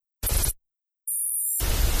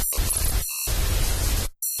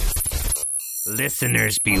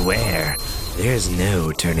Listeners beware, there's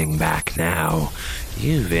no turning back now.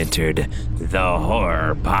 You've entered the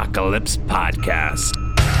Horror Apocalypse Podcast.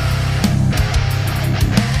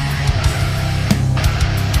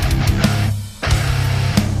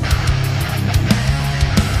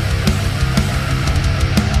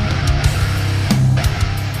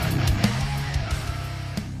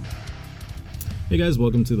 Hey guys,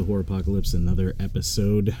 welcome to the Horror Apocalypse, another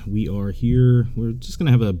episode. We are here, we're just going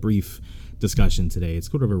to have a brief discussion today. It's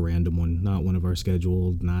sort of a random one, not one of our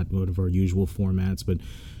scheduled, not one of our usual formats, but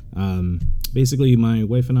basically my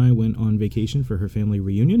wife and I went on vacation for her family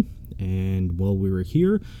reunion, and while we were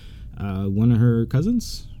here, one of her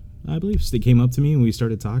cousins, I believe, they came up to me and we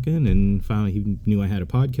started talking, and finally he knew I had a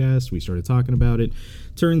podcast. We started talking about it.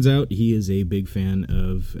 Turns out he is a big fan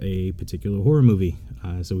of a particular horror movie.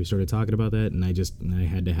 So we started talking about that, and I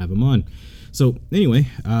had to have him on. So anyway,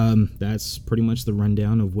 that's pretty much the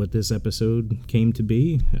rundown of what this episode came to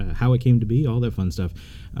be, how it came to be, all that fun stuff.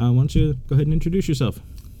 Why don't you go ahead and introduce yourself?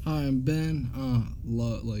 Hi, I'm Ben. I'm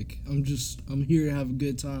here to have a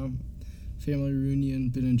good time. Family reunion.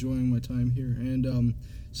 Been enjoying my time here, and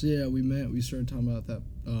so yeah, we met. We started talking about that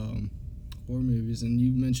horror movies, and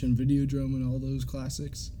you mentioned Videodrome and all those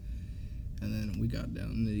classics. And then we got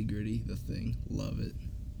down nitty gritty. The Thing, love it.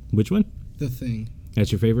 Which one? The Thing.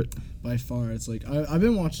 That's your favorite? By far. It's like I've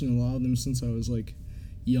been watching a lot of them since I was like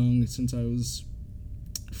young, since I was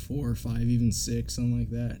 4 or 5, even 6, something like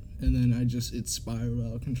that. And then it spiraled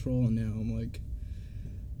out of control, and now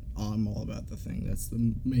I'm all about The Thing. That's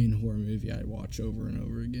the main horror movie I watch over and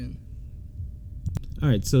over again. All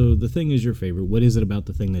right, so The Thing is your favorite. What is it about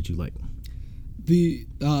The Thing that you like? The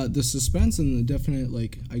suspense and the definite,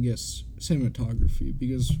 cinematography,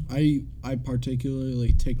 because I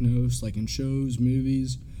particularly take notes, in shows,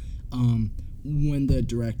 movies, when the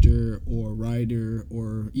director or writer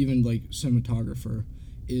or even cinematographer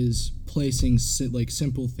is placing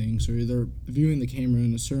simple things, or they're viewing the camera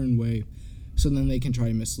in a certain way, so then they can try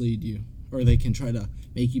to mislead you, or they can try to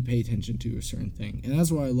make you pay attention to a certain thing. And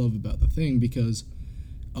that's what I love about The Thing, because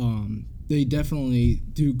they definitely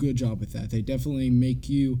do a good job with that. They definitely make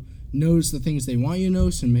you notice the things they want you to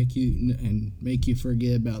notice, and make you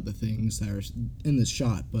forget about the things that are in the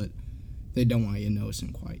shot, but they don't want you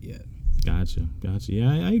noticing quite yet. Gotcha. Yeah,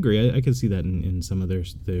 I agree. I can see that in some of their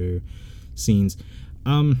scenes.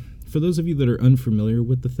 For those of you that are unfamiliar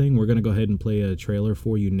with The Thing, we're going to go ahead and play a trailer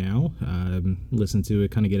for you now. Listen to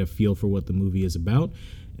it, kind of get a feel for what the movie is about,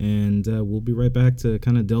 and we'll be right back to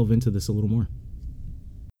kind of delve into this a little more.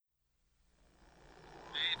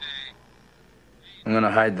 I'm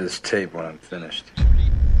gonna hide this tape when I'm finished.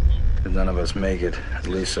 If none of us make it, at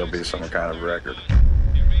least there'll be some kind of record.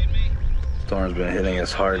 Storm's been hitting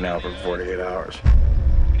us hard now for 48 hours.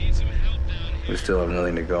 We still have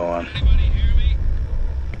nothing to go on.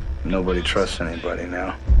 Nobody trusts anybody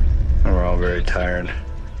now. And we're all very tired.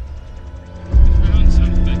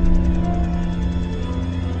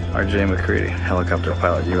 R.J. McCready, helicopter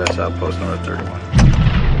pilot, U.S. Outpost number 31.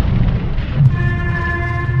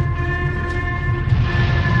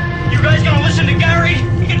 You guys gonna listen to Gary?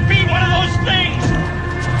 He can be one of those things!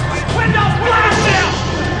 Window, blast him!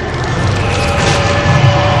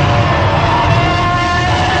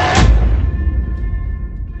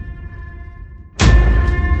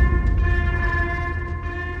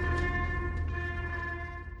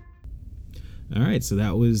 All right, so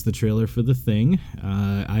that was the trailer for The Thing.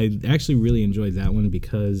 I actually really enjoyed that one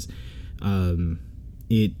because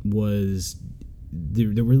it was...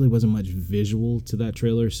 There really wasn't much visual to that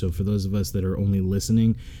trailer, so for those of us that are only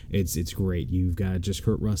listening, it's great. You've got just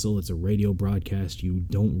Kurt Russell. It's a radio broadcast. You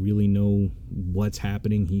don't really know what's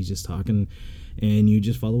happening. He's just talking, and you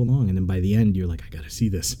just follow along. And then by the end, you're like, I gotta see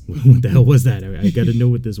this. What the hell was that? I gotta know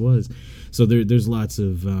what this was. So there's lots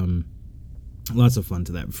of fun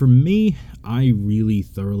to that. For me, I really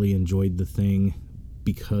thoroughly enjoyed The Thing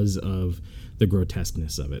because of the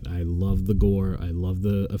grotesqueness of it. I love the gore. I love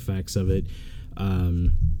the effects of it. I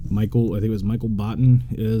think it was Michael Botten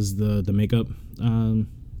is the makeup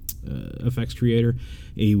effects creator.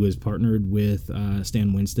 He was partnered with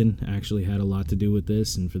Stan Winston, actually had a lot to do with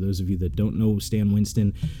this. And for those of you that don't know Stan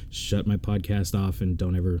Winston, shut my podcast off and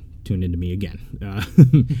don't ever tune into me again.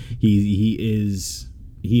 He is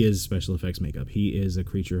special effects makeup. He is a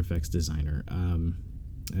creature effects designer.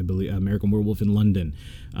 I believe American Werewolf in London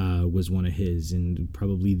was one of his, and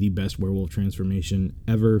probably the best werewolf transformation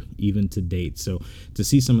ever, even to date. So to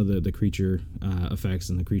see some of the creature effects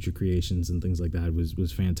and the creature creations and things like that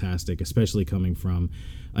was fantastic, especially coming from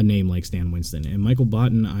a name like Stan Winston. And Michael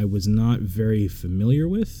Botten, I was not very familiar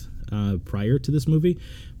with prior to this movie,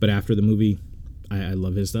 but after the movie, I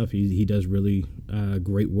love his stuff. He does really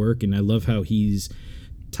great work, and I love how he's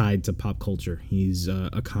tied to pop culture. He's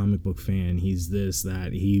a comic book fan. He's this,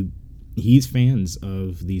 that. He's fans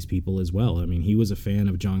of these people as well. I mean, he was a fan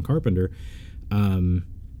of John Carpenter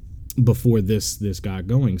before this got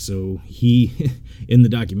going. So he, in the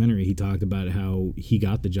documentary, he talked about how he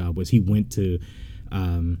got the job. Was he went to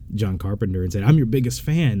John Carpenter and said, "I'm your biggest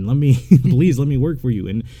fan. Please let me work for you."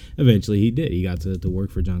 And eventually he did. He got to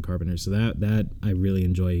work for John Carpenter. So that I really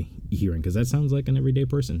enjoy hearing, because that sounds like an everyday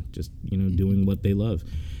person just doing what they love,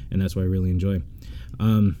 and that's what I really enjoy.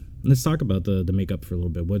 Let's talk about the makeup for a little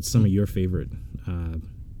bit. What's some of your favorite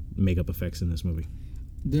makeup effects in this movie?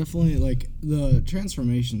 Definitely, like, the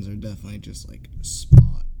transformations are definitely just, like,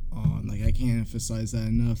 spot on. Like, I can't emphasize that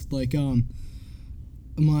enough. Like,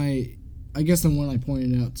 I guess the one I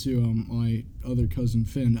pointed out to my other cousin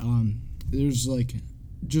Finn, there's, like,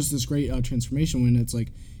 just this great transformation when it's,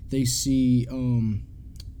 like, they see,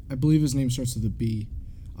 I believe his name starts with a B.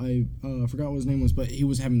 I forgot what his name was, but he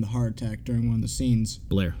was having the heart attack during one of the scenes.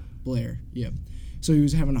 Blair, yeah. So he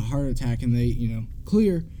was having a heart attack, and they,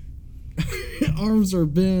 clear. Arms are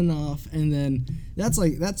bent off, and then that's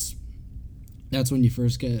when you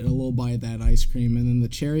first get a little bite of that ice cream, and then the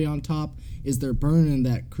cherry on top is they're burning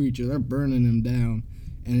that creature. They're burning him down,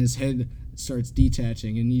 and his head starts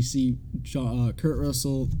detaching, and you see Kurt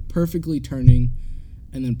Russell perfectly turning,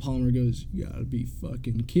 and then Palmer goes, "You gotta be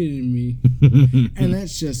fucking kidding me." And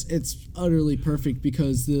it's utterly perfect,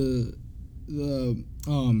 because the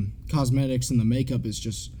cosmetics and the makeup is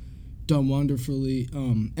just done wonderfully.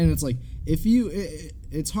 And it's like,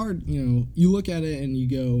 it's hard, you look at it and you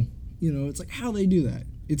go, it's like, how they do that.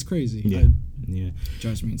 It's crazy. Yeah.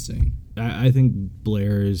 Drives me insane. I think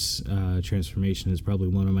Blair's transformation is probably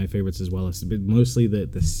one of my favorites as well. It's mostly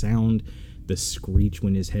the sound, the screech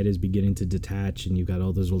when his head is beginning to detach, and you've got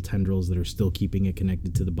all those little tendrils that are still keeping it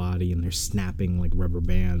connected to the body, and they're snapping like rubber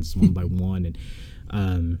bands one by one,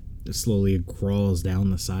 and slowly it crawls down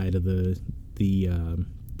the side of the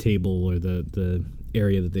table or the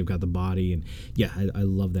area that they've got the body. And I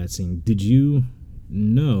love that scene. Did you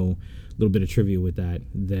know, a little bit of trivia with that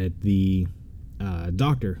the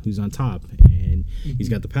doctor who's on top, and he's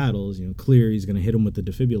got the paddles, clear, he's going to hit him with the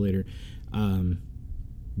defibrillator.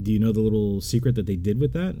 Do you know the little secret that they did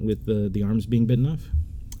with that, with the arms being bitten off?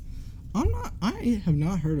 I have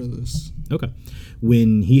not heard of this. Okay.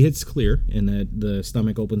 When he hits clear and that the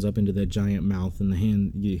stomach opens up into that giant mouth, and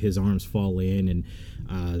his arms fall in, and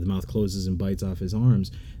the mouth closes and bites off his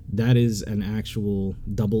arms, that is an actual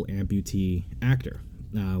double amputee actor.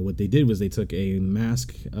 What they did was they took a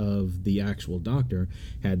mask of the actual doctor,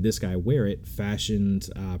 had this guy wear it, fashioned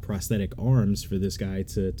prosthetic arms for this guy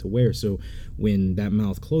to wear. So when that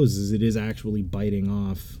mouth closes, it is actually biting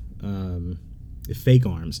off fake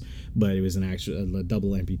arms, but it was an actual a double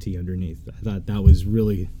amputee underneath. I thought that was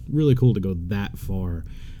really, really cool to go that far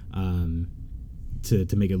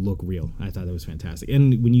to make it look real. I thought that was fantastic.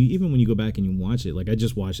 And when you go back and you watch it, like I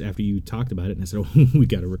just watched after you talked about it, and I said, "Oh, we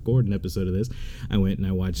got to record an episode of this." I went and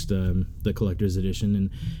I watched the collector's edition, and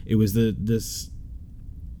it was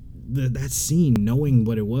that scene, knowing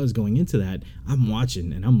what it was going into that. I'm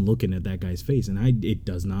watching and I'm looking at that guy's face, and it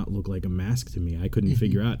does not look like a mask to me. I couldn't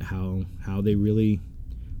figure out how they really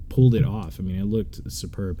pulled it off. I mean, it looked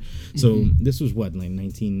superb. So this was what, like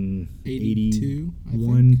 1982,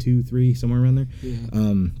 1, 2, 3, somewhere around there.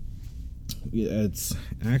 It's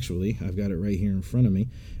actually, I've got it right here in front of me.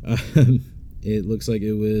 It looks like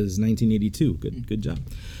it was 1982. Good job.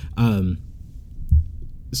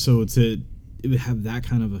 So it would have that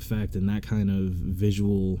kind of effect and that kind of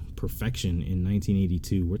visual perfection in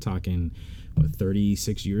 1982. We're talking,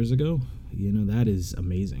 36 years ago? That is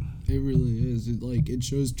amazing. It really is. It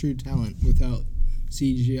shows true talent without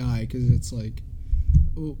CGI, because it's like,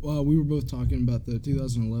 we were both talking about the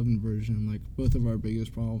 2011 version. Like, both of our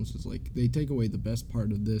biggest problems is, like, they take away the best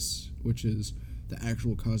part of this, which is the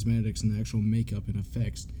actual cosmetics and the actual makeup and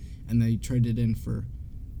effects, and they traded in for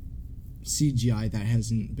CGI that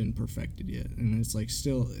hasn't been perfected yet. And it's like,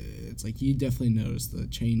 still, it's like you definitely notice the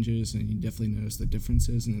changes, and you definitely notice the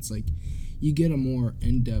differences, and it's like you get a more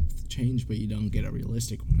in-depth change, but you don't get a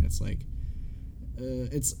realistic one. It's like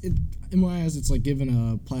in my eyes, it's like giving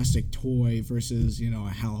a plastic toy versus a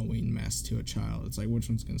Halloween mask to a child. It's like, which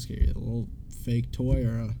one's gonna scare you, a little fake toy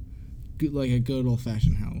or a good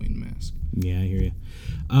old-fashioned Halloween mask? Yeah, I hear you.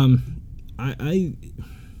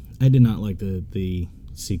 I did not like the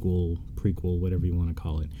sequel, prequel, whatever you want to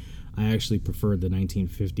call it. I actually preferred the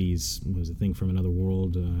 1950s, was a thing from another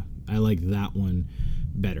world. I like that one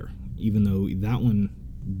better, even though that one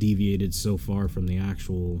deviated so far from the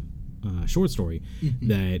actual short story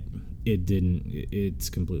that it's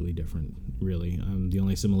completely different, really. The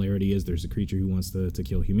only similarity is there's a creature who wants to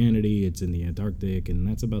kill humanity. It's in the Antarctic, and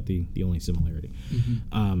that's about the only similarity.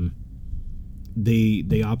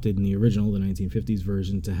 They opted in the original, the 1950s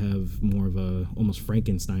version, to have more of a almost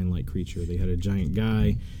Frankenstein-like creature. They had a giant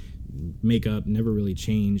guy, makeup never really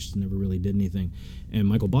changed, never really did anything. And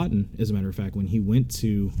Michael Botton, as a matter of fact, when he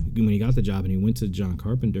got the job and he went to John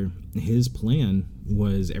Carpenter, his plan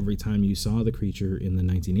was every time you saw the creature in the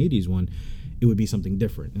 1980s one, it would be something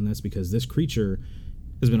different. And that's because this creature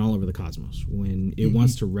has been all over the cosmos. When it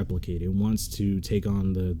wants to replicate, it wants to take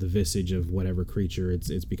on the visage of whatever creature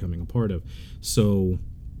it's becoming a part of. So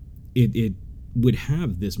it would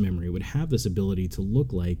have this memory, would have this ability to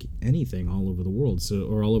look like anything all over the world,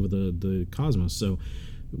 or all over the cosmos. So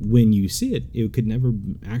when you see it, it could never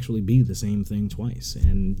actually be the same thing twice.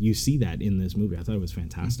 And you see that in this movie. I thought it was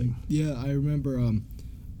fantastic. Yeah, I remember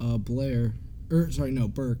Burke.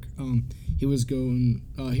 He was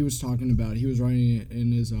talking about, he was writing it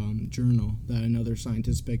in his journal that another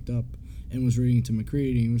scientist picked up and was reading to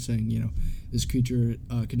McCready, and he was saying, this creature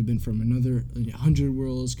could have been from another 100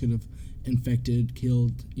 worlds, could have infected,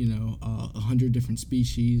 killed, 100 different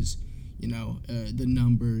species. The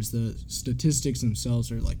numbers, the statistics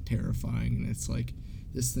themselves are like terrifying, and it's like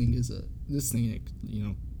this thing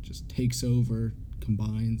just takes over,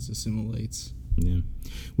 combines, assimilates. Yeah,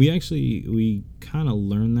 we kind of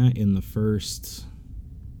learned that in the first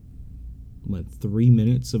 3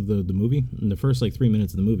 minutes of the movie. In the first 3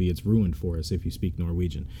 minutes of the movie, it's ruined for us if you speak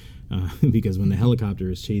Norwegian, because when the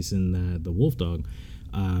helicopter is chasing the wolf dog,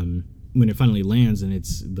 when it finally lands and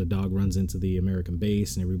the dog runs into the American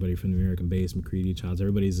base, and everybody from the American base, McCready, Childs,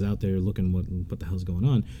 everybody's out there looking what the hell's going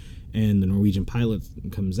on, and the Norwegian pilot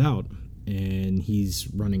comes out and he's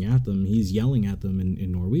running at them, he's yelling at them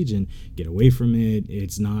in Norwegian, get away from it,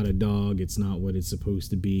 it's not a dog, it's not what it's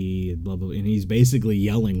supposed to be, blah blah, and he's basically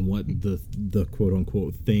yelling what the quote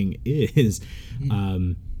unquote thing is.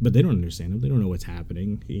 But they don't understand him. They don't know what's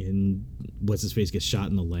happening. And what's his face gets shot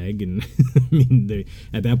in the leg, and I mean,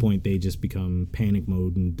 at that point they just become panic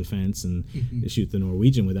mode and defense, and they shoot the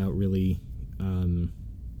Norwegian without really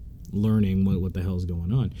learning what the hell's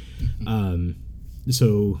going on.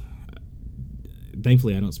 So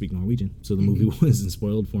thankfully I don't speak Norwegian, so the movie wasn't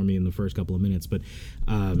spoiled for me in the first couple of minutes. But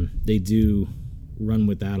they do run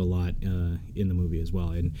with that a lot in the movie as well,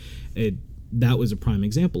 and that was a prime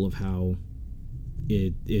example of how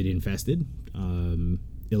it infested.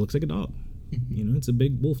 It looks like a dog. It's a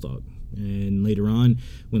big wolf dog. And later on,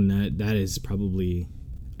 when that is probably,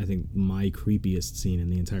 I think, my creepiest scene in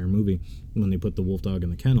the entire movie, when they put the wolf dog in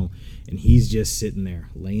the kennel and he's just sitting there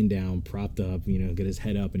laying down, propped up, got his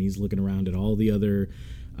head up, and he's looking around at all the other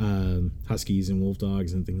huskies and wolf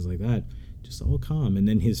dogs and things like that, just all calm, and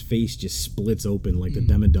then his face just splits open like the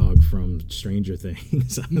Demodog from Stranger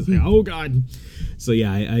Things. I was like, oh god. So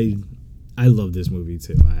yeah, I love this movie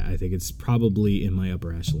too. I think it's probably in my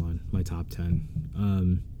upper echelon, my top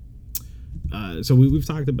 10. So we've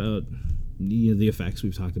talked about the effects.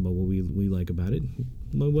 We've talked about what we like about it.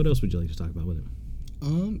 What else would you like to talk about with it?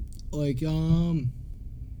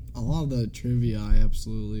 A lot of the trivia I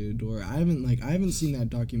absolutely adore. I haven't seen that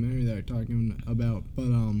documentary that you're talking about, but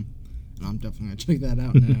I'm definitely gonna check that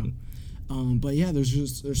out now. But yeah,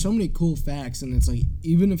 there's so many cool facts, and it's like,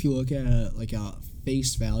 even if you look at a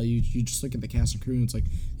face value, you just look at the cast and crew, and it's like,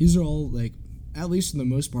 these are all, like, at least for the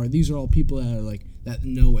most part, these are all people that are that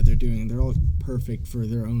know what they're doing, and they're all perfect for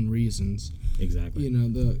their own reasons. Exactly.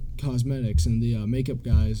 The cosmetics and the makeup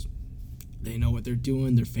guys, they know what they're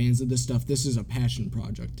doing. They're fans of this stuff. This is a passion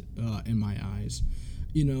project in my eyes.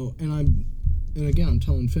 And again, I'm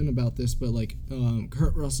telling Finn about this, but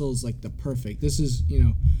Kurt Russell is the perfect. This is,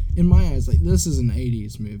 in my eyes, this is an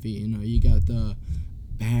 80s movie. You got the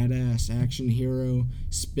badass action hero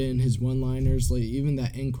spin his one-liners, even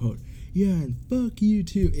that end quote, yeah, and fuck you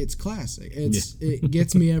too. It's classic. It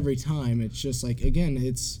gets me every time. It's just again,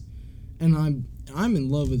 and I'm in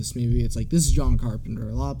love with this movie. It's this is John Carpenter.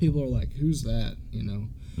 A lot of people are like, who's that?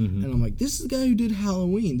 And I'm like, this is the guy who did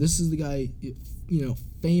Halloween. This is the guy,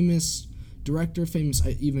 famous director, famous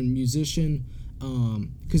even musician,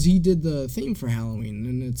 because he did the theme for Halloween.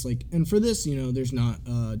 And it's and for this, there's not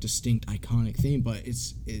a distinct iconic theme, but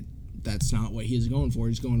that's not what he's going for.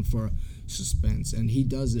 He's going for suspense, and he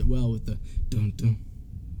does it well with the dun dun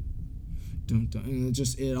dun dun, and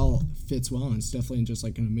it all fits well, and it's definitely just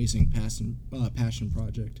an amazing passion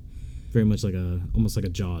project. Very much almost like a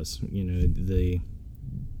Jaws.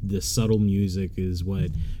 The subtle music is what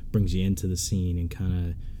brings you into the scene and kind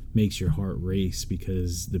of makes your heart race,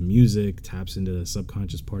 because the music taps into the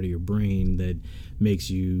subconscious part of your brain that makes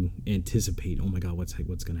you anticipate, oh my God, what's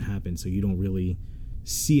going to happen. So you don't really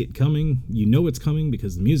see it coming. You know it's coming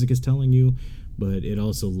because the music is telling you, but it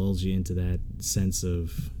also lulls you into that sense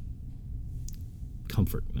of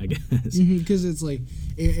comfort, I guess. Because it's like,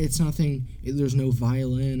 it's nothing, there's no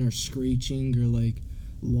violin or screeching or like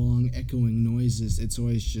long echoing noises. It's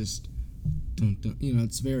always just dun, dun.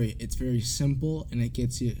 It's very simple, and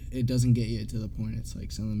it doesn't get you to the point. It's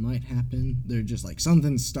like something might happen. They're just like,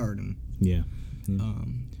 something's starting. Yeah.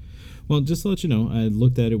 Well, just to let you know, I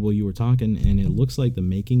looked at it while you were talking, and it looks like the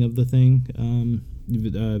making of the thing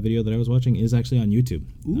video that I was watching is actually on YouTube.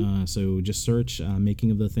 So just search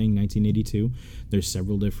Making of the Thing 1982. There's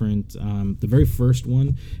several different. The very first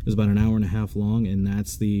one is about an hour and a half long, and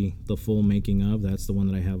that's the full making of. That's the one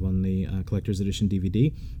that I have on the collector's edition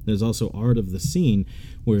DVD. There's also Art of the Scene,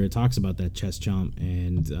 where it talks about that chest chomp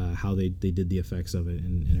and how they did the effects of it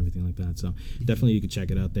and everything like that. So definitely you could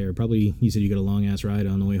check it out there. Probably, you said you got a long ass ride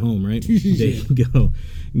on the way home, right? There you go.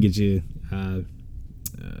 Get you.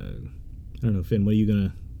 I don't know, Finn. What are you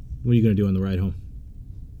gonna do on the ride home?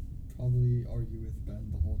 Probably argue with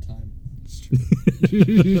Ben the whole time.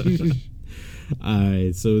 All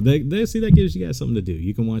right, so that gives you guys something to do.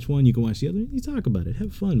 You can watch one, you can watch the other. You talk about it,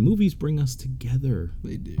 have fun. Movies bring us together.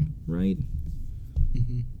 They do, right?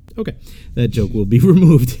 Okay, that joke will be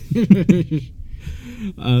removed.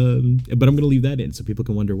 But I'm gonna leave that in so people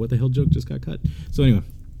can wonder what the hell joke just got cut. So anyway,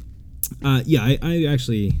 I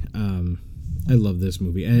actually. I love this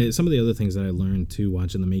movie. And some of the other things that I learned too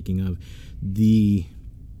watching the making of, it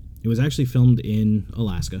was actually filmed in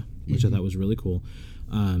Alaska, which I thought was really cool.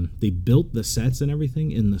 They built the sets and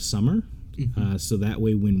everything in the summer, so that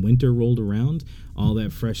way when winter rolled around, all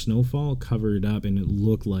that fresh snowfall covered up and it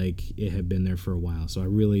looked like it had been there for a while. So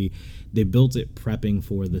they built it prepping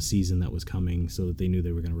for the season that was coming, so that they knew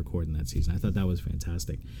they were going to record in that season. I thought that was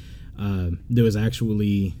fantastic. There was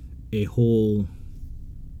actually a whole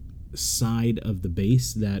side of the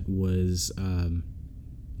base that was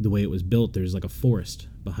the way it was built. There's like a forest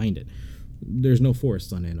behind it. There's no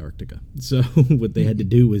forests on Antarctica, so what they had to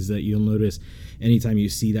do was that you'll notice anytime you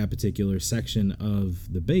see that particular section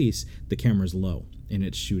of the base, the camera's low and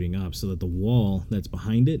it's shooting up so that the wall that's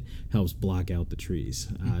behind it helps block out the trees.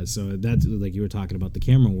 So that's, like you were talking about the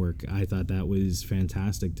camera work, I thought that was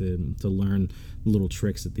fantastic to learn little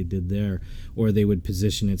tricks that they did there. Or they would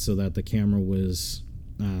position it so that the camera was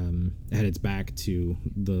had its back to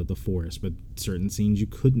the forest, but certain scenes you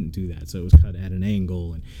couldn't do that, so it was cut at an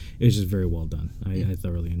angle, and it was just very well done. I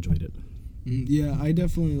thoroughly enjoyed it. Yeah, I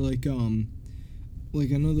definitely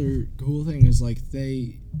like another cool thing is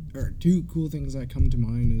two cool things that come to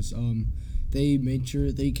mind is they made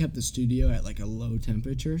sure they kept the studio at like a low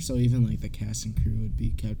temperature, so even like the cast and crew would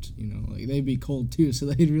be kept, like they'd be cold too, so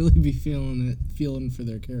they'd really be feeling for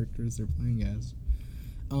their characters they're playing as.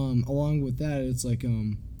 Along with that, it's like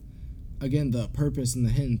again, the purpose and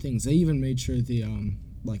the hidden things. They even made sure the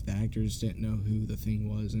actors didn't know who the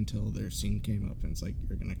Thing was until their scene came up, and it's like,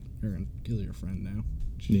 you're gonna kill your friend now.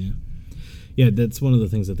 Yeah, that's one of the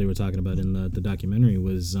things that they were talking about in the documentary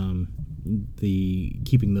was the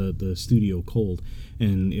keeping the studio cold,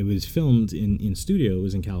 and it was filmed in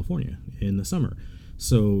studios in California in the summer.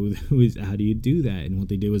 So how do you do that? And what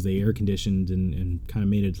they did was they air conditioned and kind of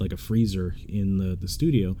made it like a freezer in the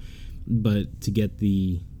studio, but to get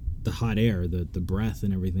the hot air, the breath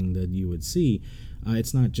and everything that you would see,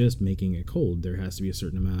 it's not just making it cold. There has to be a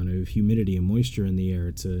certain amount of humidity and moisture in the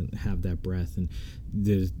air to have that breath, and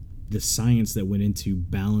the science that went into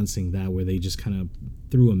balancing that, where they just kind of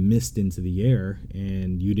threw a mist into the air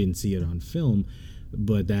and you didn't see it on film,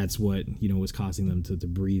 but that's what was causing them to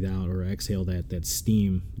breathe out or exhale that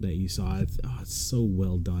steam that you saw. It's so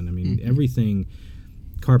well done. I mean, everything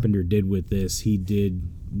Carpenter did with this, he did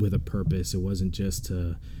with a purpose. It wasn't just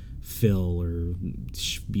to fill or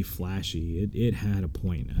be flashy. It had a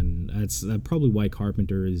point, and that's probably why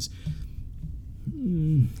Carpenter is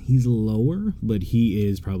he's lower, but he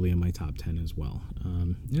is probably in my top 10 as well.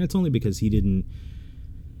 And it's only because he didn't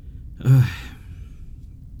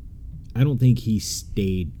I don't think he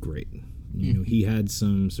stayed great. He had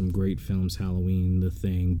some great films, Halloween, The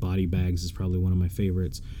Thing, Body Bags is probably one of my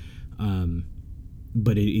favorites.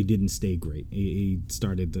 But it didn't stay great. It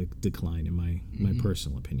started to decline, in my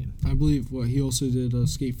personal opinion. I believe he also did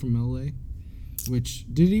Escape from L.A., which,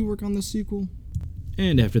 did he work on the sequel?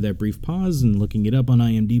 And after that brief pause and looking it up on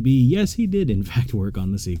IMDb, yes, he did in fact work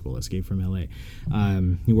on the sequel, Escape from L.A.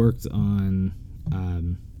 He worked on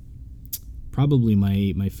probably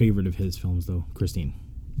my favorite of his films, though, Christine.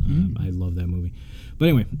 I love that movie. But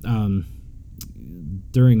anyway,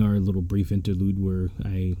 during our little brief interlude where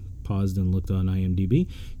I paused and looked on IMDb,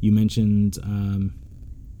 you mentioned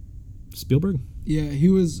Spielberg. Yeah, he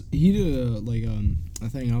did a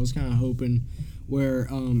thing I was kind of hoping where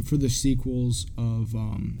for the sequels of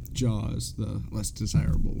Jaws, the less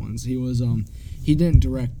desirable ones, he didn't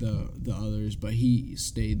direct the others, but he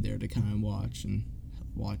stayed there to kind of watch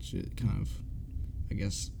it kind of, I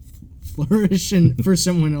guess, flourish and for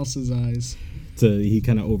someone else's eyes. So he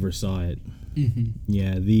kind of oversaw it. Mm-hmm.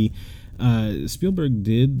 Yeah, the Spielberg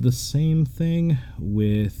did the same thing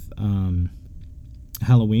with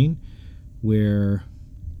Halloween, where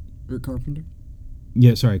Carpenter.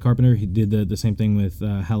 Yeah, sorry, Carpenter. He did the same thing with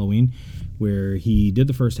Halloween, where he did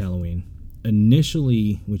the first Halloween.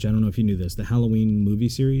 Initially, which I don't know if you knew this, the Halloween movie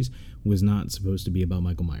series was not supposed to be about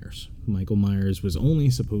Michael Myers. Michael Myers was only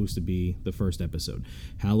supposed to be the first episode.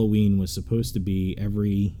 Halloween was supposed to be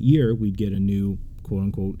every year we'd get a new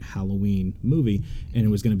quote-unquote Halloween movie, and it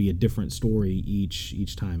was going to be a different story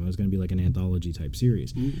each time. It was going to be like an anthology type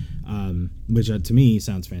series, which to me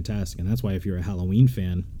sounds fantastic. And that's why if you're a Halloween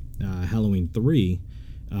fan, Halloween 3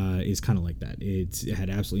 is kind of like that. It had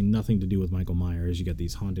absolutely nothing to do with Michael Myers. You got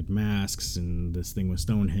these haunted masks and this thing with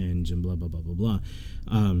Stonehenge and blah, blah, blah, blah, blah.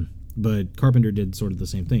 But Carpenter did sort of the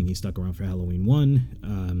same thing. He stuck around for Halloween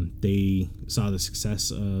 1. They saw the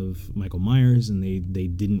success of Michael Myers, and they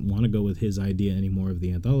didn't want to go with his idea anymore of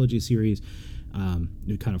the anthology series.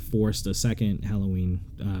 It kind of forced a second Halloween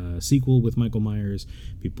sequel with Michael Myers.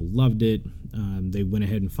 People loved it. They went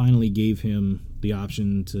ahead and finally gave him the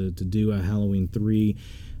option to do a Halloween 3.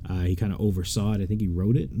 He kind of oversaw it. I think he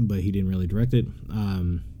wrote it, but he didn't really direct it.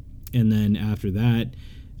 And then after that,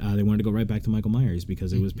 they wanted to go right back to Michael Myers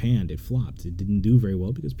because it was panned. It flopped. It didn't do very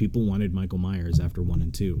well because people wanted Michael Myers after 1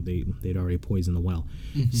 and 2. They'd already poisoned the well.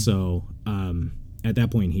 Mm-hmm. So at that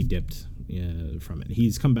point, he dipped from it.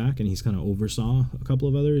 He's come back and he's kind of oversaw a couple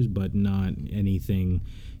of others, but not anything.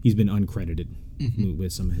 He's been uncredited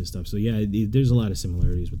with some of his stuff. So yeah, there's a lot of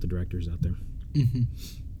similarities with the directors out there. Mm-hmm.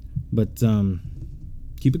 But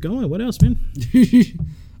keep it going. What else, man?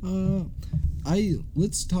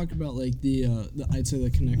 Let's talk about like the I'd say the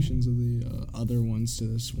connections of the other ones to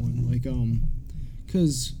this one, like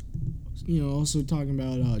because also talking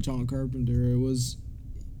about John Carpenter, it was,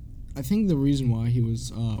 I think the reason why he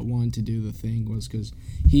was wanting to do the thing was because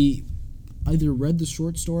he either read the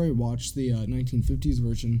short story, watched the 1950s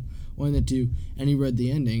version, one of the two, and he read the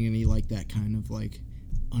ending and he liked that kind of like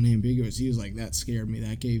unambiguous. He was like, that scared me.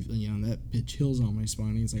 That gave that put chills on my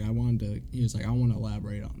spine. He was like, I want to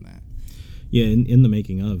elaborate on that. Yeah, in the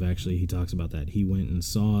making of, actually, he talks about that. He went and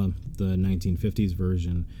saw the 1950s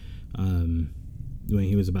version when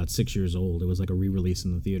he was about 6 years old. It was like a re-release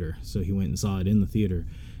in the theater. So he went and saw it in the theater,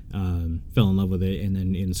 fell in love with it, and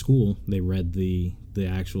then in school they read the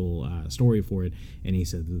actual story for it, and he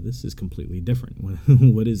said, this is completely different.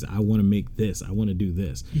 What is, I want to make this, I want to do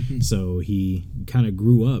this. Mm-hmm. So he kind of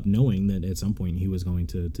grew up knowing that at some point he was going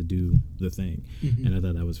to do the thing. Mm-hmm. And I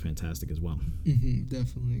thought that was fantastic as well. Mm-hmm,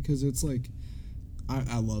 definitely, because it's like,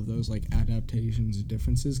 I love those like adaptations and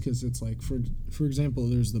differences, because it's like, for example,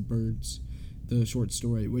 there's The Birds, the short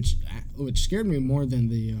story, which scared me more than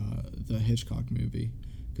the Hitchcock movie,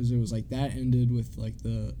 because it was like that ended with like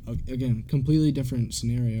again, completely different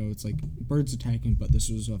scenario. It's like birds attacking, but this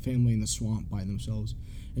was a family in the swamp by themselves,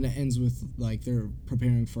 and it ends with like they're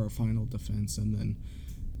preparing for a final defense, and then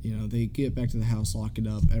they get back to the house, lock it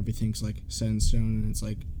up, everything's like set in stone, and it's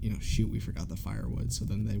like, shoot, we forgot the firewood, so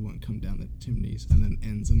then they won't come down the chimneys, and then it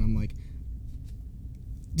ends, and I'm like,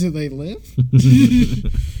 do they live?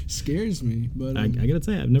 Scares me. But I gotta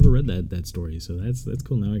tell you, I've never read that story, so that's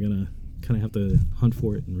cool. Now I gotta kind of have to hunt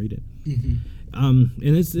for it and read it. Mm-hmm.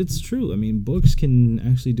 And it's true. I mean, books can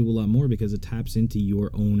actually do a lot more because it taps into your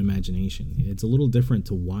own imagination. It's a little different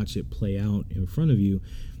to watch it play out in front of you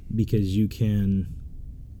because you can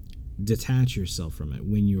detach yourself from it.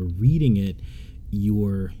 When you're reading it,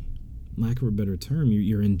 you're, lack of a better term,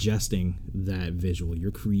 you're ingesting that visual.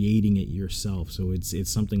 You're creating it yourself. So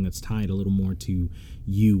it's something that's tied a little more to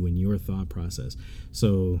you and your thought process.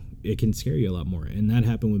 So it can scare you a lot more. And that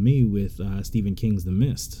happened with me with Stephen King's The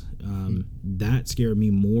Mist. That scared me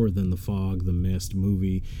more than The Fog, The Mist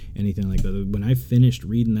movie, anything like that. When I finished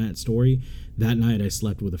reading that story, that night I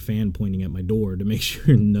slept with a fan pointing at my door to make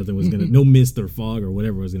sure nothing was gonna, no mist or fog or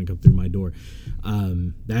whatever was gonna come through my door.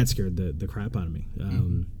 That scared the crap out of me.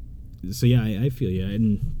 So yeah, I feel you,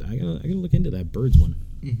 and I gotta look into that Birds one.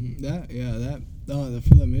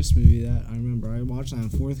 For the Mist movie, that I remember I watched that in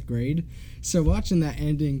 4th grade. So watching that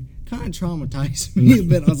ending kind of traumatized me a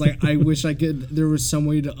bit. I was like, I wish there was some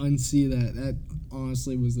way to unsee that. That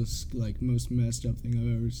honestly was the like most messed up thing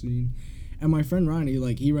I've ever seen. And my friend Ron,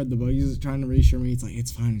 he read the book. He's trying to reassure me. It's like,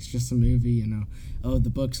 it's fine. It's just a movie, you know. Oh, the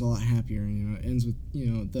book's a lot happier. You know, it ends with, you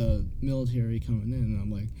know, the military coming in. And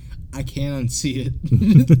I'm like, I can't unsee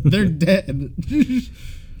it. They're dead.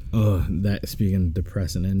 Oh, that speaking of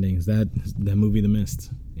depressing endings, that movie, The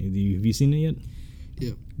Mist. Have you seen it yet?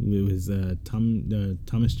 Yep. It was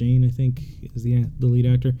Thomas Jane, I think, is the lead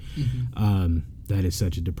actor. Mm-hmm. That is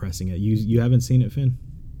such a depressing. You haven't seen it, Finn?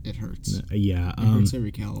 It hurts. Yeah. It hurts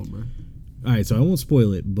every caliber. All right, so I won't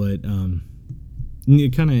spoil it, but kind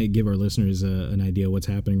of give our listeners an idea of what's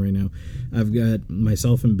happening right now. I've got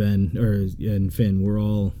myself and Ben and Finn. We're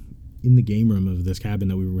all in the game room of this cabin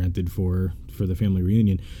that we rented for the family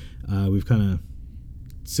reunion. We've kind of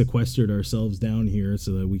sequestered ourselves down here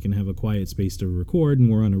so that we can have a quiet space to record,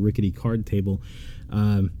 and we're on a rickety card table.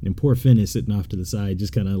 And poor Finn is sitting off to the side,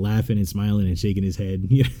 just kind of laughing and smiling and shaking his head.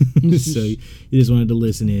 So he just wanted to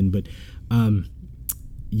listen in. But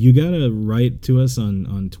you gotta write to us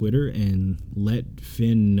on Twitter and let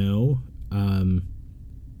Finn know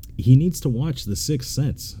he needs to watch The Sixth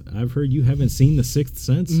Sense. I've heard you haven't seen The Sixth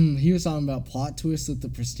Sense. He was talking about plot twists with The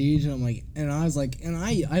Prestige, and I was like,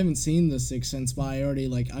 I haven't seen The Sixth Sense, but I already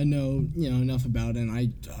I know, you know, enough about it, and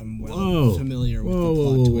I'm familiar with the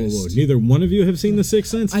plot twist. Neither one of you have seen The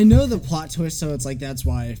Sixth Sense? I know the plot twist, so it's like that's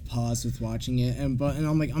why I've paused with watching it, and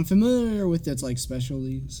I'm like, I'm familiar with its like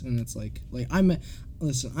specialties, and it's like I met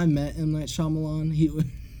M. Night Shyamalan. He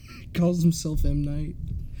calls himself M. Night.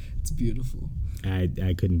 It's beautiful.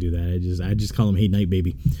 I couldn't do that. I just call him Hey Night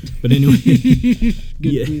Baby. But anyway,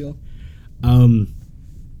 good deal. I'm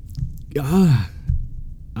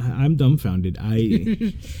dumbfounded.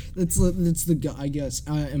 It's the I guess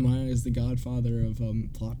in my eyes the godfather of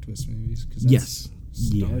plot twist movies, because that's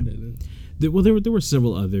started it. There were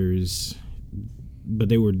several others, but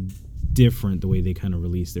they were different the way they kind of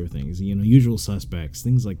released their things. You know, Usual Suspects,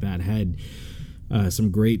 things like that had some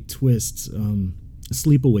great twists.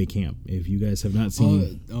 Sleepaway Camp, if you guys have not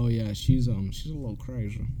seen. Oh yeah, she's a little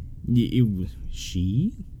crazy.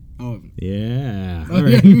 She? Oh yeah. All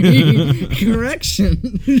right.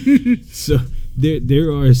 Correction. So there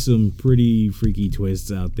are some pretty freaky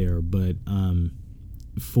twists out there, but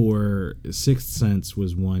for Sixth Sense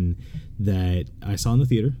was one that I saw in the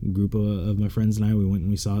theater. A group of my friends and we went and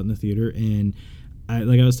we saw it in the theater, and I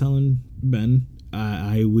was telling Ben,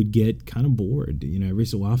 I would get kind of bored, you know, every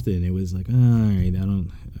so often. It was like, all right,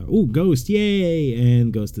 Ghost, yay,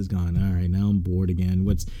 and Ghost is gone. All right, now I'm bored again.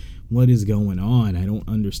 What is going on? I don't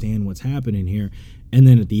understand what's happening here. And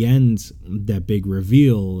then at the end, that big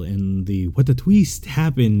reveal and what the twist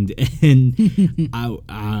happened, and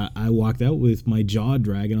I walked out with my jaw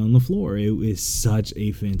dragging on the floor. It was such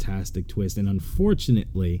a fantastic twist, and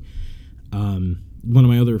unfortunately, one of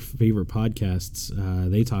my other favorite podcasts,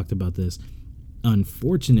 they talked about this.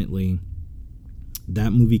 Unfortunately,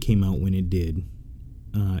 that movie came out when it did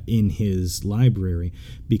in his library,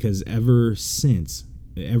 because ever since,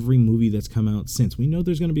 every movie that's come out since, we know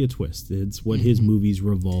there's going to be a twist. It's what his movies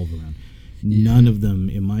revolve around. None of them,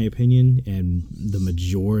 in my opinion, and the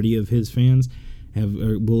majority of his fans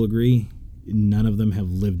will agree, none of them have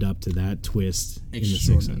lived up to that twist in The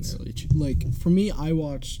Sixth Sense. Like, for me, I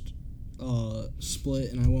watched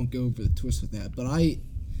Split, and I won't go over the twist with that, but I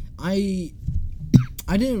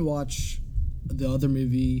didn't watch the other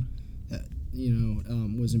movie that, you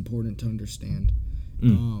know, was important to understand.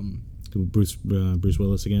 Bruce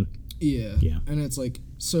Willis again? Yeah. And it's like,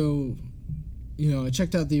 so, you know, I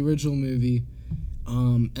checked out the original movie,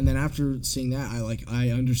 and then after seeing that, I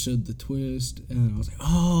understood the twist, and I was like,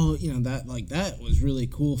 oh, you know, that was really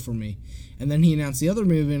cool for me. And then he announced the other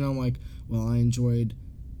movie, and I'm like, well, I enjoyed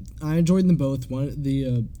them both.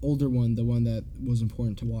 The older one, the one that was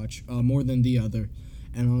important to watch, more than the other.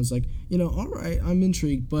 And I was like, you know, all right, I'm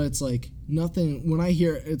intrigued, but it's like nothing. When I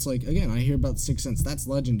hear, it's like, again, I hear about The Sixth Sense, that's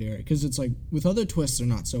legendary, because it's like, with other twists, they're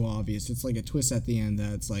not so obvious. It's like a twist at the end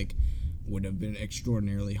that's like, would have been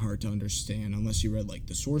extraordinarily hard to understand unless you read like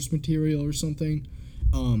the source material or something.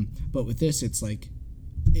 But with this, it's like,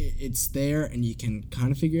 it's there and you can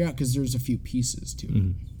kind of figure it out because there's a few pieces to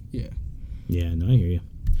it. Yeah, no, I hear you.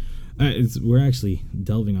 We're actually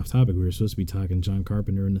delving off topic. We were supposed to be talking John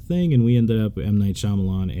Carpenter and The Thing, and we ended up M. Night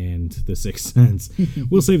Shyamalan and The Sixth Sense.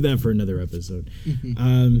 We'll save that for another episode.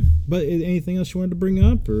 But anything else you wanted to bring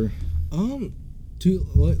up, or?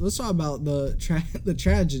 Let's talk about the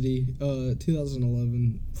tragedy,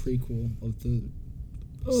 2011 prequel of the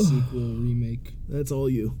sequel remake. That's all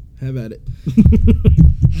you. Have at it.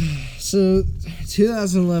 So,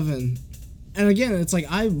 2011. And again, it's like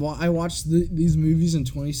I watched these movies in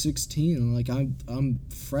 2016, and like I'm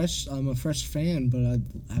fresh. I'm a fresh fan, but I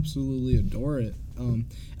absolutely adore it. And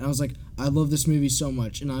I was like, I love this movie so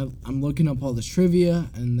much, and I'm looking up all this trivia,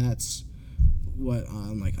 and that's what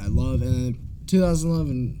I'm like, I love. And then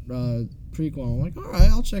 2011 prequel, I'm like, all right,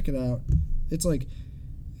 I'll check it out. It's like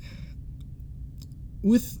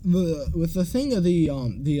with the thing of the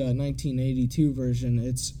 1982 version,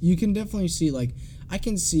 it's, you can definitely see, like, I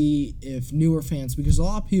can see if newer fans, because a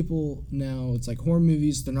lot of people now, it's like horror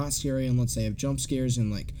movies, they're not scary unless they have jump scares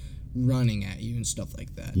and like running at you and stuff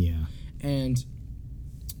like that. Yeah. And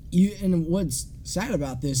what's sad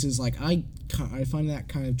about this is, like, I find that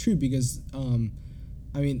kind of true because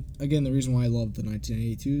I mean, again, the reason why I love the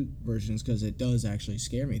 1982 version is because it does actually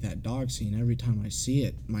scare me. That dog scene, every time I see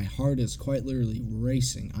it, my heart is quite literally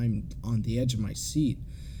racing. I'm on the edge of my seat.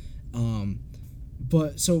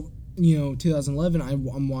 But so, 2011,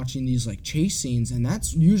 I'm watching these like chase scenes, and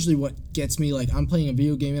that's usually what gets me. Like, I'm playing a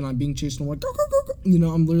video game and I'm being chased, and I'm like, go, go, go,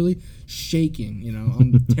 go. I'm literally shaking.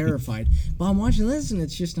 I'm terrified. But I'm watching this, and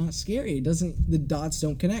it's just not scary. The dots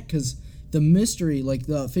don't connect because the mystery, like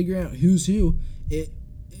the figuring out who's who,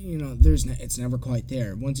 it's never quite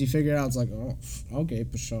there. Once you figure it out, it's like, oh, okay,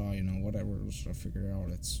 pshaw, whatever. I figure it out.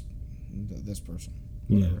 It's this person,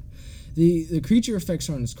 whatever. Yeah. The creature effects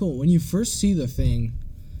aren't as cool. When you first see the thing,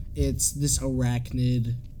 it's this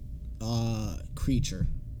arachnid creature,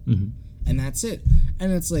 and that's it.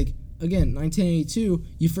 And it's like, again, 1982.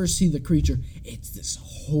 You first see the creature. It's this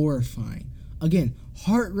horrifying, again,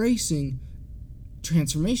 heart racing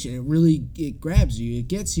transformation. It grabs you. It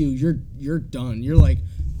gets you. You're done. You're like,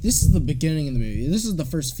 this is the beginning of the movie. This is the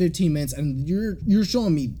first 15 minutes, and you're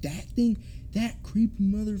showing me that thing, that creepy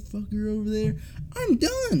motherfucker over there. I'm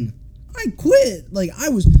done. I quit. Like, I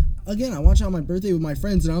watched it on my birthday with my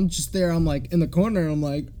friends, and I'm just there. I'm like in the corner. I'm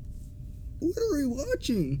like, what are we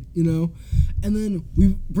watching? And then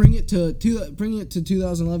we bring it to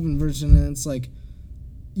 2011 version, and it's like,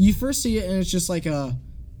 you first see it, and it's just like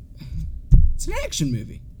it's an action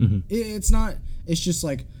movie. It's not. It's just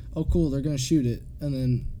like, oh, cool, they're gonna shoot it,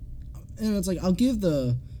 and it's like, I'll give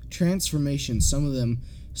the transformation, some of them,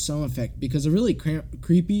 some effect, because a really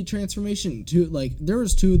creepy transformation too. Like, there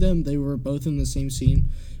was two of them. They were both in the same scene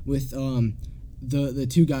with the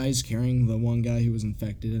two guys carrying the one guy who was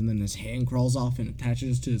infected, and then his hand crawls off and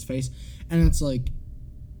attaches to his face, and it's like,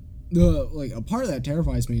 a part of that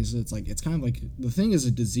terrifies me is it's like, it's kind of like the thing is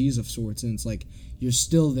a disease of sorts, and it's like, you're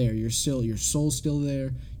still there, your soul's still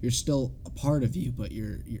there, you're still a part of you, but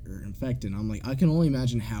you're infected. And I'm like, I can only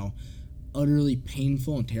imagine how utterly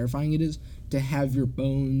painful and terrifying it is to have your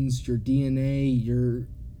bones, your DNA,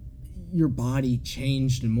 your body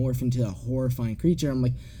changed and morph into a horrifying creature. I'm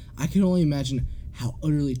like, I can only imagine how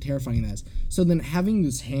utterly terrifying that is. So then having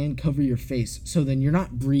this hand cover your face, so then you're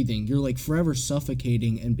not breathing, you're like forever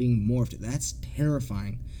suffocating and being morphed. That's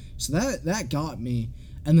terrifying. So that got me.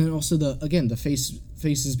 And then also the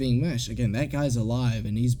faces being meshed. Again, that guy's alive,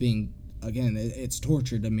 and he's being, again, it's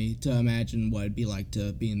torture to me to imagine what it'd be like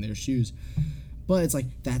to be in their shoes. But it's like,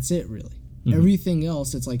 that's it, really. Everything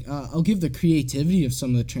else, it's like, I'll give the creativity of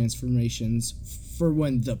some of the transformations for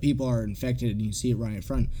when the people are infected and you see it right in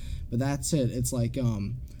front. But that's it. It's like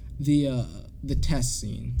the test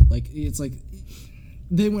scene. Like, it's like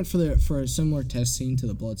they went for a similar test scene to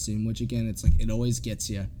the blood scene, which, again, it's like, it always gets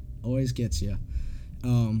you.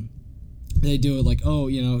 They do it like, oh,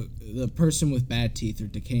 the person with bad teeth or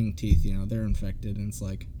decaying teeth, they're infected, and it's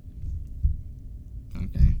like,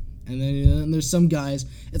 okay. And then there's some guys,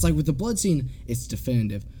 it's like with the blood scene, it's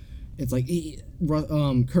definitive. It's like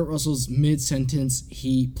Kurt Russell's mid-sentence,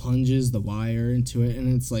 he plunges the wire into it,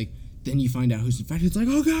 and it's like, then you find out who's infected. It's like,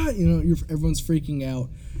 oh god, everyone's freaking out.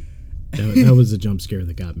 That was a jump scare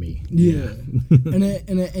that got me. Yeah. and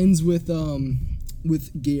it ends with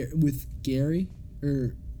Gary.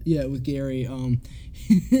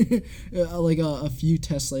 Like a few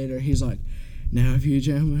tests later, he's like, now if you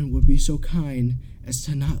gentlemen would be so kind as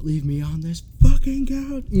to not leave me on this fucking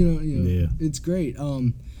couch. Yeah. It's great.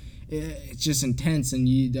 It's just intense, and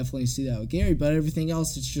you definitely see that with Gary. But everything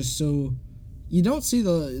else, it's just so, you don't see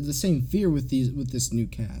the same fear with this new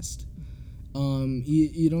cast.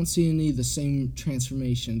 You don't see any of the same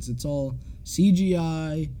transformations. It's all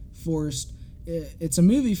CGI, forced. It's a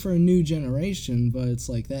movie for a new generation, but it's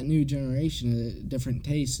like that new generation, different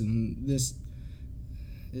tastes, and this,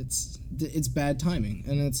 it's bad timing.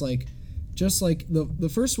 And it's like, just like the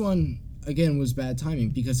first one, again, was bad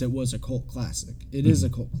timing because it was a cult classic. It is a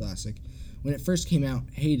cult classic. When it first came out,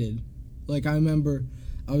 hated. Like, I remember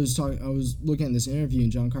I was looking at this interview,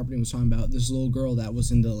 and John Carpenter was talking about this little girl that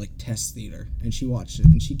was in the like test theater, and she watched it,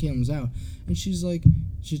 and she comes out, and she's talking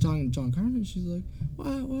to John Carpenter, and she's like,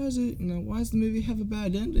 why is it, why does the movie have a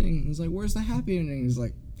bad ending? And he's like, where's the happy ending? He's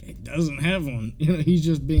like, he doesn't have one. He's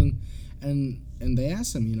just being, and they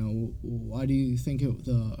asked him, why do you think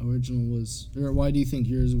the original was, or why do you think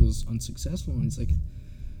yours was unsuccessful? And he's like,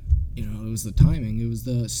 it was the timing. It was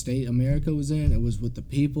the state America was in. It was with the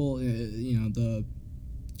people.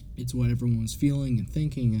 It's what everyone was feeling and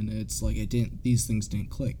thinking, and it's like these things didn't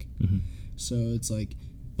click. Mm-hmm. So it's like,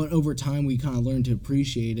 but over time we kind of learned to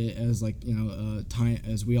appreciate it as like time,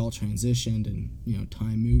 as we all transitioned and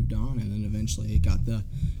time moved on, and then eventually it got the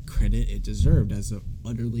credit it deserved as an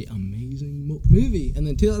utterly amazing movie. And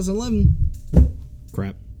then 2011,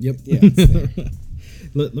 crap. Yep. Yeah. It's there.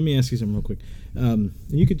 Let me ask you something real quick, and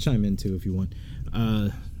you could chime in too if you want.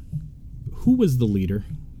 Who was the leader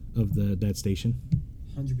of that station?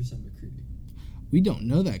 100% McCready. We don't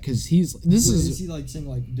know that because is he like saying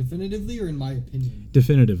like definitively or in my opinion?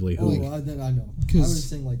 Definitively. Oh, then I know. I was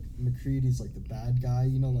saying like McCready's like the bad guy,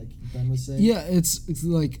 like Ben was saying. Yeah, that's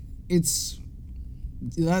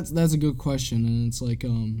a good question, and it's like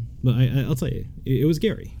But I'll tell you, it was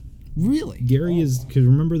Gary. Really? Gary is, because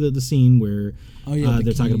remember the scene where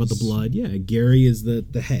they're talking about the blood? Yeah, Gary is the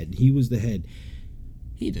head. He was the head.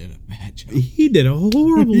 He did a bad job. He did a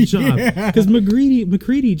horrible job. Because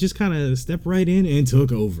McCready just kind of stepped right in and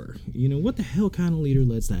took over. What the hell kind of leader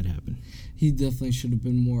lets that happen? He definitely should have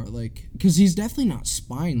been more like, because he's definitely not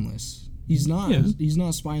spineless. He's not. Yeah. He's not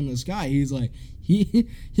a spineless guy. He's like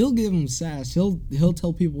he'll give him sass. He'll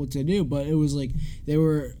tell people what to do. But it was like they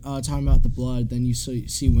were talking about the blood. Then you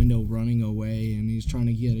see Window running away, and he's trying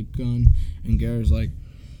to get a gun, and Gary's like,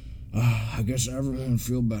 I guess everyone would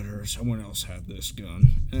feel better if someone else had this gun.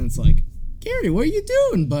 And it's like, Gary, what are you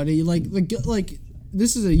doing, buddy? Like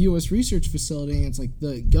this is a U.S. research facility, and it's like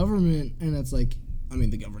the government, and it's like,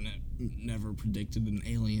 the government never predicted an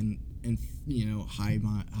alien and hive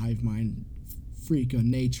mind freak of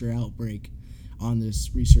nature outbreak on this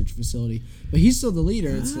research facility, but he's still the leader.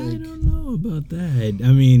 It's I don't know about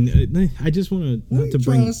that. I just want to What are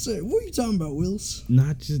you talking about, Wills?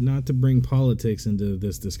 Not to bring politics into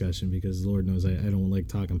this discussion, because Lord knows I don't like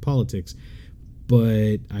talking politics,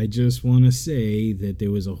 but I just want to say that there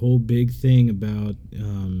was a whole big thing about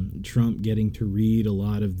Trump getting to read a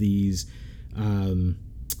lot of these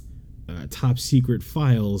top secret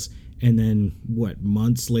files. And then,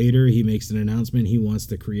 months later, he makes an announcement he wants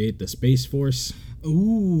to create the Space Force.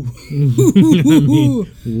 Ooh.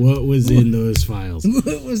 What was in those files?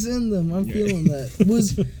 What was in them? I'm feeling that.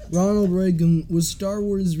 Was Ronald Reagan, was Star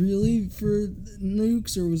Wars really for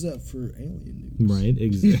nukes, or was that for alien nukes? Right,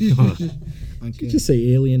 exactly. Did you just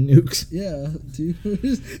say alien nukes? Yeah, dude.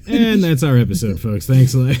 And that's our episode, folks.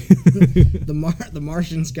 Thanks a lot. The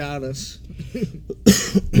Martians got us.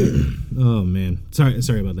 Oh man,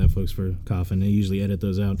 sorry about that, folks, for coughing. I usually edit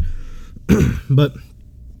those out. But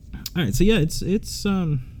all right, so yeah, it's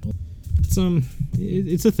a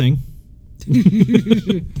thing.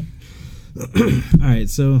 All right,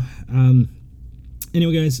 so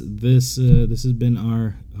anyway, guys, this has been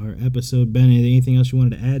our episode. Ben, anything else you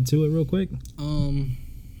wanted to add to it, real quick?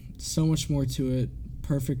 So much more to it.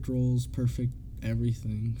 Perfect roles, perfect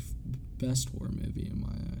everything. Best horror movie in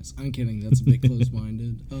my eyes. I'm kidding. That's a bit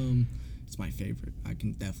close-minded. It's my favorite. I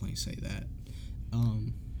can definitely say that.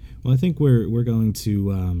 Well, I think we're going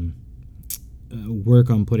to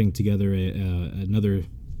work on putting together another.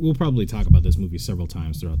 We'll probably talk about this movie several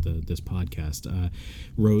times throughout this podcast.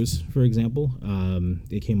 Rose, for example,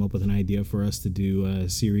 they came up with an idea for us to do a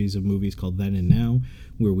series of movies called Then and Now,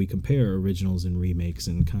 where we compare originals and remakes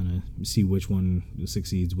and kind of see which one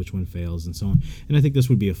succeeds, which one fails, and so on. And I think this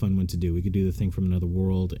would be a fun one to do. We could do The Thing from Another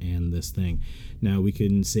World and this thing. Now, we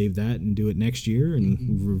can save that and do it next year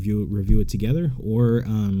and review it together. Or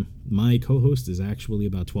my co-host is actually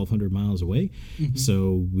about 1,200 miles away,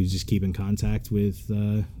 so we just keep in contact with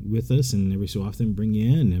us, and every so often bring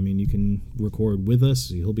you in. I mean, you can record with us.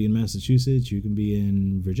 He'll be in Massachusetts, you can be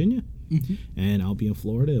in Virginia, and I'll be in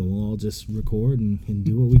Florida, and we'll all just record and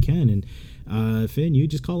do what we can. And Finn, you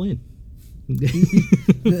just call in.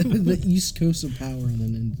 the East Coast of power and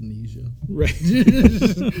then Indonesia. Right.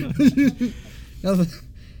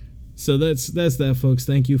 So that's that, folks.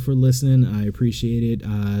 Thank you for listening. I appreciate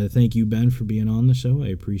it. Thank you, Ben, for being on the show. I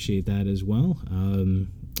appreciate that as well.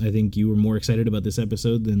 I think you were more excited about this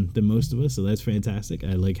episode than most of us, so that's fantastic.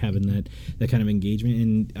 I like having that kind of engagement,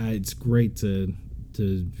 and it's great to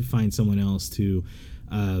find someone else to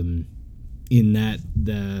in that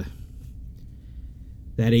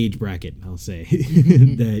age bracket, I'll say,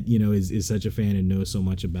 that is such a fan and knows so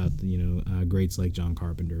much about greats like John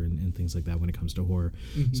Carpenter and things like that when it comes to horror.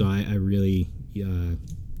 So I really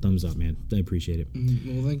thumbs up, man. I appreciate it.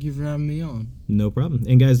 Well, thank you for having me on. No problem.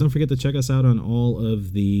 And guys, don't forget to check us out on all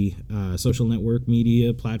of the social network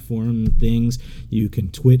media platform things. You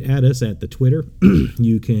can tweet at us at the Twitter.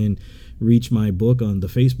 You can reach my book on the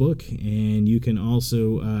Facebook, and you can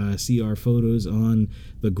also see our photos on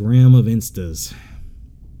the gram of Instas.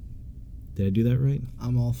 Did I do that right?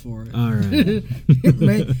 I'm all for it. All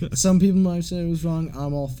right. Some people might say it was wrong.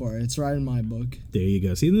 I'm all for it. It's right in my book. There you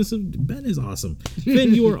go. See, Ben is awesome.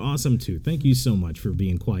 Ben, you are awesome too. Thank you so much for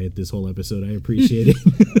being quiet this whole episode. I appreciate it.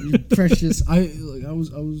 You're precious. I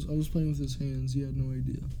was playing with his hands. You had no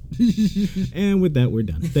idea. And with that, we're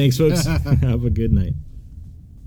done. Thanks, folks. Have a good night.